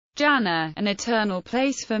Jannah, an eternal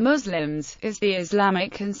place for Muslims, is the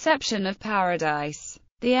Islamic conception of paradise.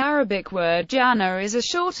 The Arabic word Jannah is a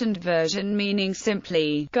shortened version meaning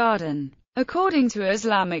simply garden. According to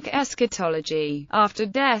Islamic eschatology, after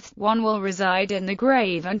death, one will reside in the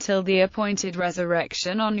grave until the appointed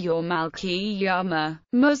resurrection on Yawm al-Qiyamah.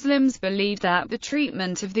 Muslims believe that the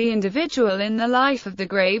treatment of the individual in the life of the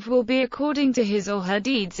grave will be according to his or her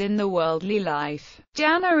deeds in the worldly life.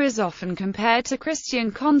 Jannah is often compared to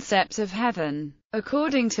Christian concepts of heaven.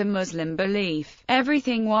 According to Muslim belief,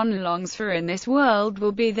 everything one longs for in this world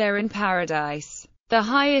will be there in paradise. The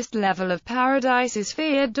highest level of paradise is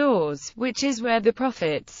Firdaus, which is where the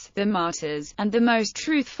prophets, the martyrs, and the most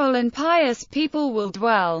truthful and pious people will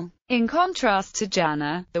dwell. In contrast to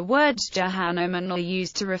Jannah, the words Jahannam are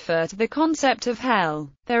used to refer to the concept of hell.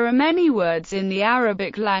 There are many words in the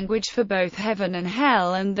Arabic language for both heaven and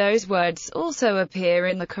hell, and those words also appear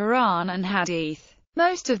in the Quran and Hadith.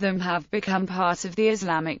 Most of them have become part of the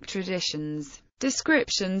Islamic traditions.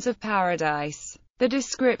 Descriptions of paradise. The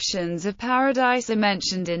descriptions of paradise are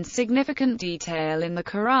mentioned in significant detail in the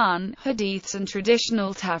Quran, Hadiths and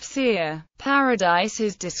traditional tafsir. Paradise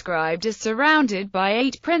is described as surrounded by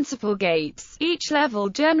 8 principal gates, each level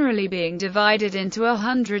generally being divided into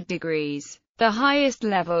 100 degrees. The highest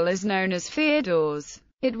level is known as Firdaus.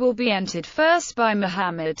 It will be entered first by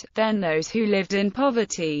Muhammad, then those who lived in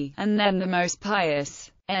poverty, and then the most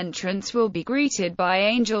pious. Entrance will be greeted by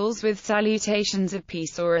angels with salutations of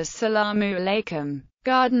peace or Assalamu alaikum.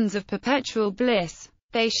 Gardens of perpetual bliss.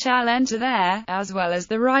 They shall enter there, as well as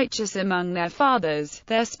the righteous among their fathers,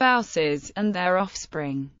 their spouses, and their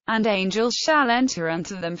offspring. And angels shall enter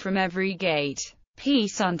unto them from every gate.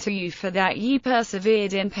 Peace unto you for that ye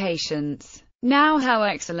persevered in patience. Now how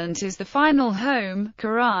excellent is the final home.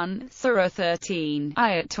 Quran, Surah 13,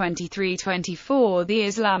 Ayat 23-24. The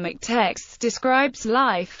Islamic text describes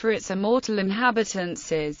life for its immortal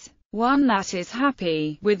inhabitants as one that is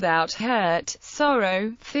happy, without hurt,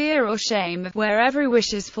 sorrow, fear or shame, where every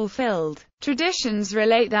wish is fulfilled. Traditions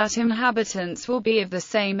relate that inhabitants will be of the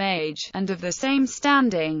same age, and of the same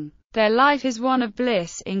standing. Their life is one of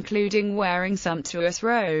bliss, including wearing sumptuous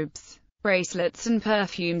robes, bracelets and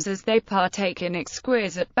perfumes as they partake in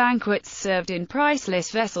exquisite banquets served in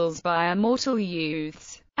priceless vessels by immortal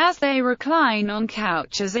youths, as they recline on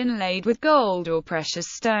couches inlaid with gold or precious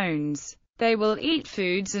stones. They will eat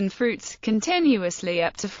foods and fruits continuously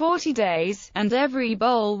up to 40 days, and every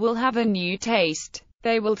bowl will have a new taste.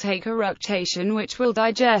 They will take eructation which will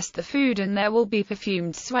digest the food, and there will be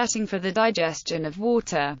perfumed sweating for the digestion of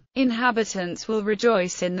water. Inhabitants will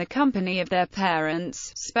rejoice in the company of their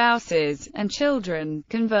parents, spouses, and children,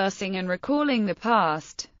 conversing and recalling the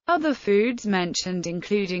past. Other foods mentioned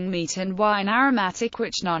including meat and wine, aromatic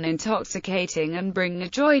which non-intoxicating and bring a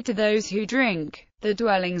joy to those who drink. The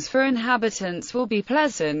dwellings for inhabitants will be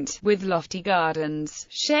pleasant, with lofty gardens,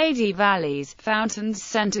 shady valleys, fountains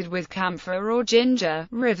scented with camphor or ginger,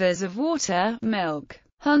 rivers of water, milk,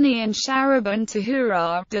 honey and sharaban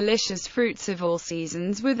tahura, delicious fruits of all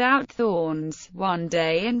seasons without thorns. One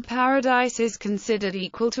day in paradise is considered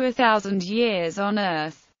equal to 1,000 years on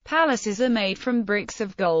earth. Palaces are made from bricks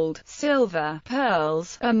of gold, silver,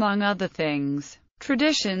 pearls, among other things.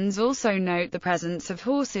 Traditions also note the presence of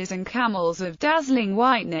horses and camels of dazzling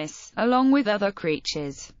whiteness, along with other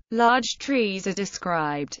creatures. Large trees are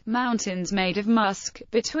described, mountains made of musk,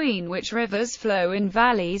 between which rivers flow in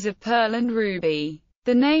valleys of pearl and ruby.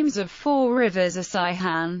 The names of 4 rivers are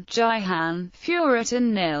Saihan, Jihan, Furat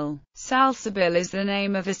and Nil. Salsabil is the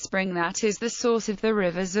name of a spring that is the source of the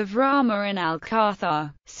rivers of Rama and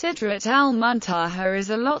Al-Kauthar. Sidrat al-Muntaha is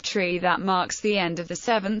a lot tree that marks the end of the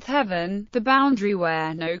 7th heaven, the boundary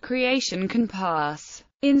where no creation can pass.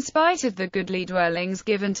 In spite of the goodly dwellings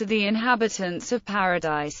given to the inhabitants of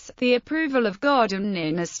paradise, the approval of God and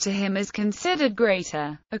nearness to Him is considered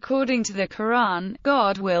greater. According to the Quran,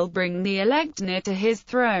 God will bring the elect near to His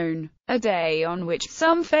throne, a day on which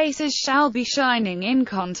some faces shall be shining in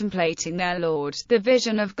contemplating their Lord. The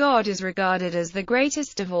vision of God is regarded as the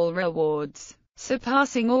greatest of all rewards,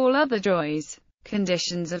 surpassing all other joys.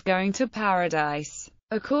 Conditions of going to paradise.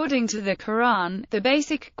 According to the Quran, the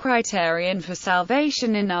basic criterion for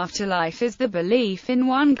salvation in afterlife is the belief in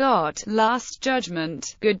one God, last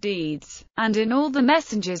judgment, good deeds, and in all the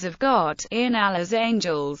messengers of God, in Allah's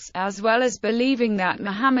angels, as well as believing that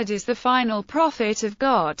Muhammad is the final prophet of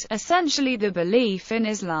God, essentially the belief in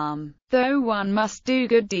Islam. Though one must do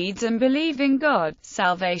good deeds and believe in God,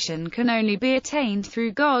 salvation can only be attained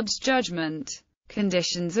through God's judgment.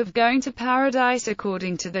 Conditions of going to paradise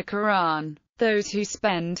according to the Quran. those who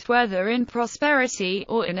spend, whether in prosperity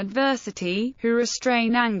or in adversity, who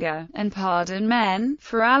restrain anger, and pardon men,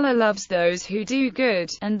 for Allah loves those who do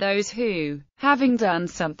good, and those who, having done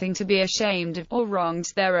something to be ashamed of, or wronged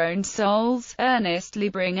their own souls, earnestly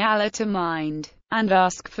bring Allah to mind, and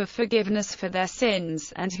ask for forgiveness for their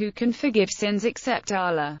sins, and who can forgive sins except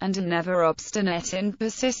Allah, and are never obstinate in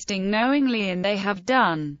persisting knowingly in they have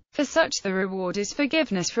done. For such the reward is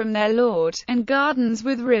forgiveness from their Lord, and gardens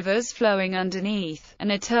with rivers flowing underneath,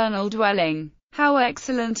 an eternal dwelling. How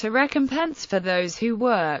excellent a recompense for those who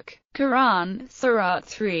work. Quran, Surah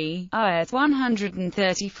 3, Ayat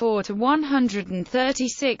 134 to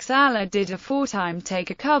 136. Allah did aforetime take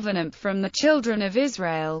a covenant from the children of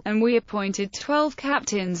Israel, and we appointed 12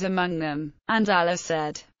 captains among them. And Allah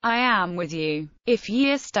said, I am with you. If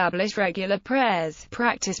ye establish regular prayers,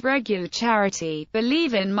 practice regular charity,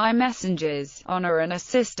 believe in my messengers, honor and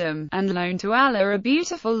assist them, and loan to Allah a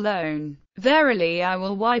beautiful loan, verily I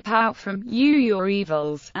will wipe out from you your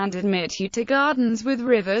evils, and admit you to gardens with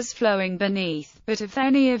rivers flowing beneath. But if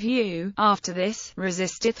any of you, after this,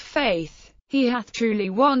 resisteth faith, he hath truly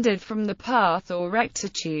wandered from the path or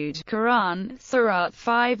rectitude. Quran, Surah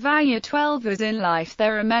 5, Ayah 12. As in life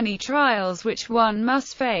there are many trials which one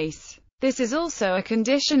must face. This is also a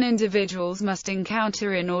condition individuals must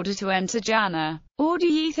encounter in order to enter Jannah. Or do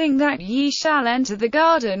ye think that ye shall enter the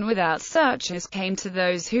garden without such as came to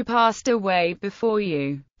those who passed away before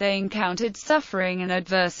you? They encountered suffering and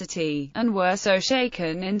adversity, and were so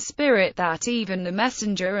shaken in spirit that even the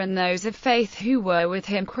messenger and those of faith who were with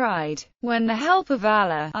him cried, when the help of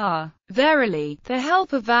Allah, verily, the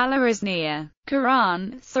help of Allah is near.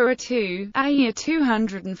 Quran, Surah 2, Ayah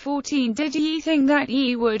 214. Did ye think that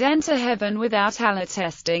ye would enter heaven without Allah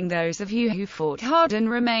testing those of you who fought hard and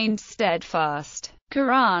remained steadfast?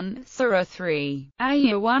 Quran, Surah 3,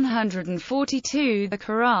 Ayah 142. The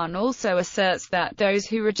Quran also asserts that those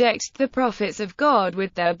who reject the prophets of God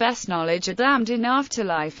with their best knowledge are damned in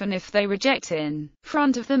afterlife, and if they reject in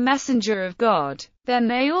front of the messenger of God, then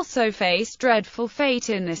they also face dreadful fate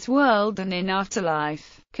in this world and in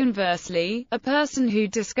afterlife. Conversely, a person who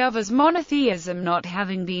discovers monotheism not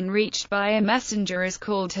having been reached by a messenger is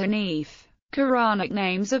called Hanif. Quranic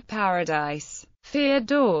names of paradise.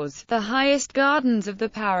 Firdaus, the highest gardens of the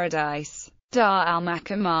paradise. Dar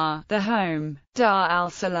al-Makamah, the home. Dar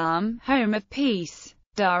al-Salam, home of peace.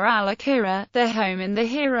 Dar al-Akhirah, the home in the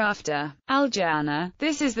hereafter. Al-Jannah,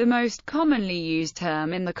 this is the most commonly used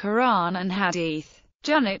term in the Quran and Hadith.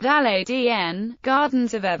 Jannat al-Adn,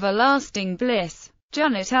 gardens of everlasting bliss.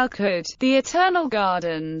 Jannat al-Khuld, the eternal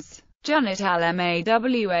gardens. Jannat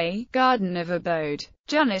al-Mawa, garden of abode.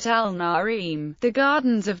 Jannat al-Narim, the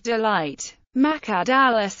gardens of delight. Makad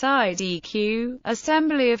al-Sidq,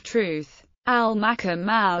 assembly of truth. Al-Makam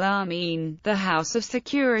al-Amin, the house of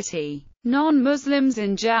security. Non-Muslims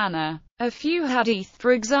in Jannah. A few hadith,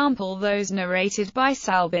 for example those narrated by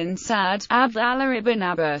Sal bin Sa'd, Abdallah ibn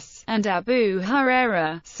Abbas, and Abu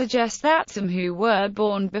Hurairah, suggest that some who were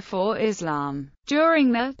born before Islam,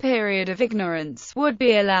 during the period of ignorance, would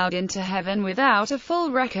be allowed into heaven without a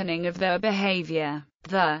full reckoning of their behavior.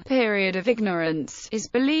 The period of ignorance is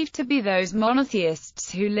believed to be those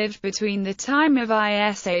monotheists who lived between the time of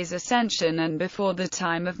Isa's ascension and before the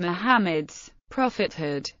time of Muhammad's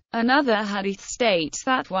prophethood. Another hadith states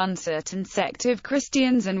that one certain sect of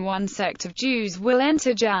Christians and one sect of Jews will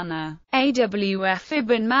enter Jannah. Awf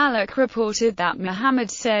ibn Malik reported that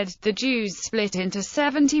Muhammad said, the Jews split into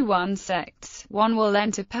 71 sects, one will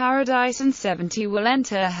enter paradise and 70 will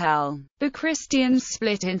enter hell. The Christians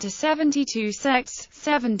split into 72 sects,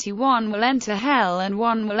 71 will enter hell and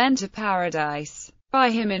one will enter paradise. By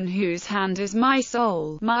him in whose hand is my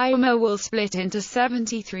soul, my ummah will split into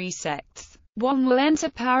 73 sects. One will enter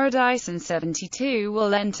paradise and 72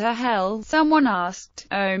 will enter hell. Someone asked,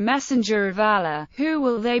 O Messenger of Allah, who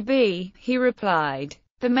will they be? He replied,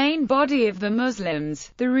 the main body of the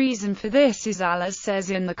Muslims. The reason for this is Allah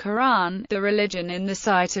says in the Quran, the religion in the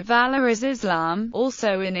sight of Allah is Islam.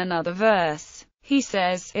 Also in another verse, he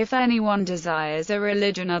says, if anyone desires a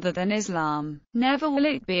religion other than Islam, never will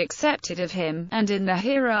it be accepted of him, and in the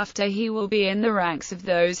hereafter he will be in the ranks of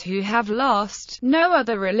those who have lost. No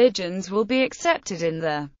other religions will be accepted in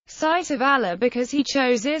the sight of Allah because he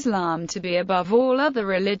chose Islam to be above all other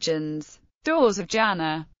religions. Doors of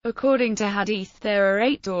Jannah. According to Hadith, there are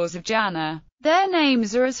 8 doors of Jannah. Their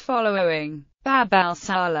names are as following. Bab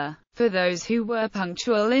al-Salah, for those who were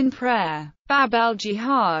punctual in prayer. Bab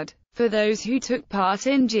al-Jihad, for those who took part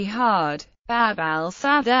in jihad. Bab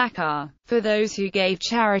al-Sadaqah, for those who gave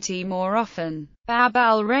charity more often. Bab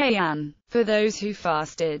al-Rayyan, for those who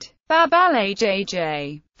fasted. Bab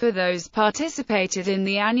al-Ajj, for those participated in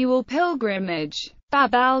the annual pilgrimage.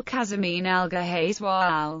 Bab al-Kazamin al-Gahaz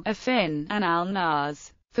al-Afin, and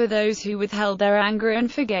al-Nas, for those who withheld their anger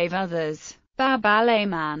and forgave others. Bab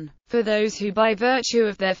al-Aman, for those who by virtue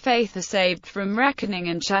of their faith are saved from reckoning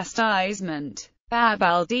and chastisement. Bab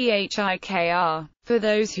al-Dhikr, for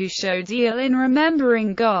those who show zeal in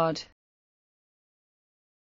remembering God.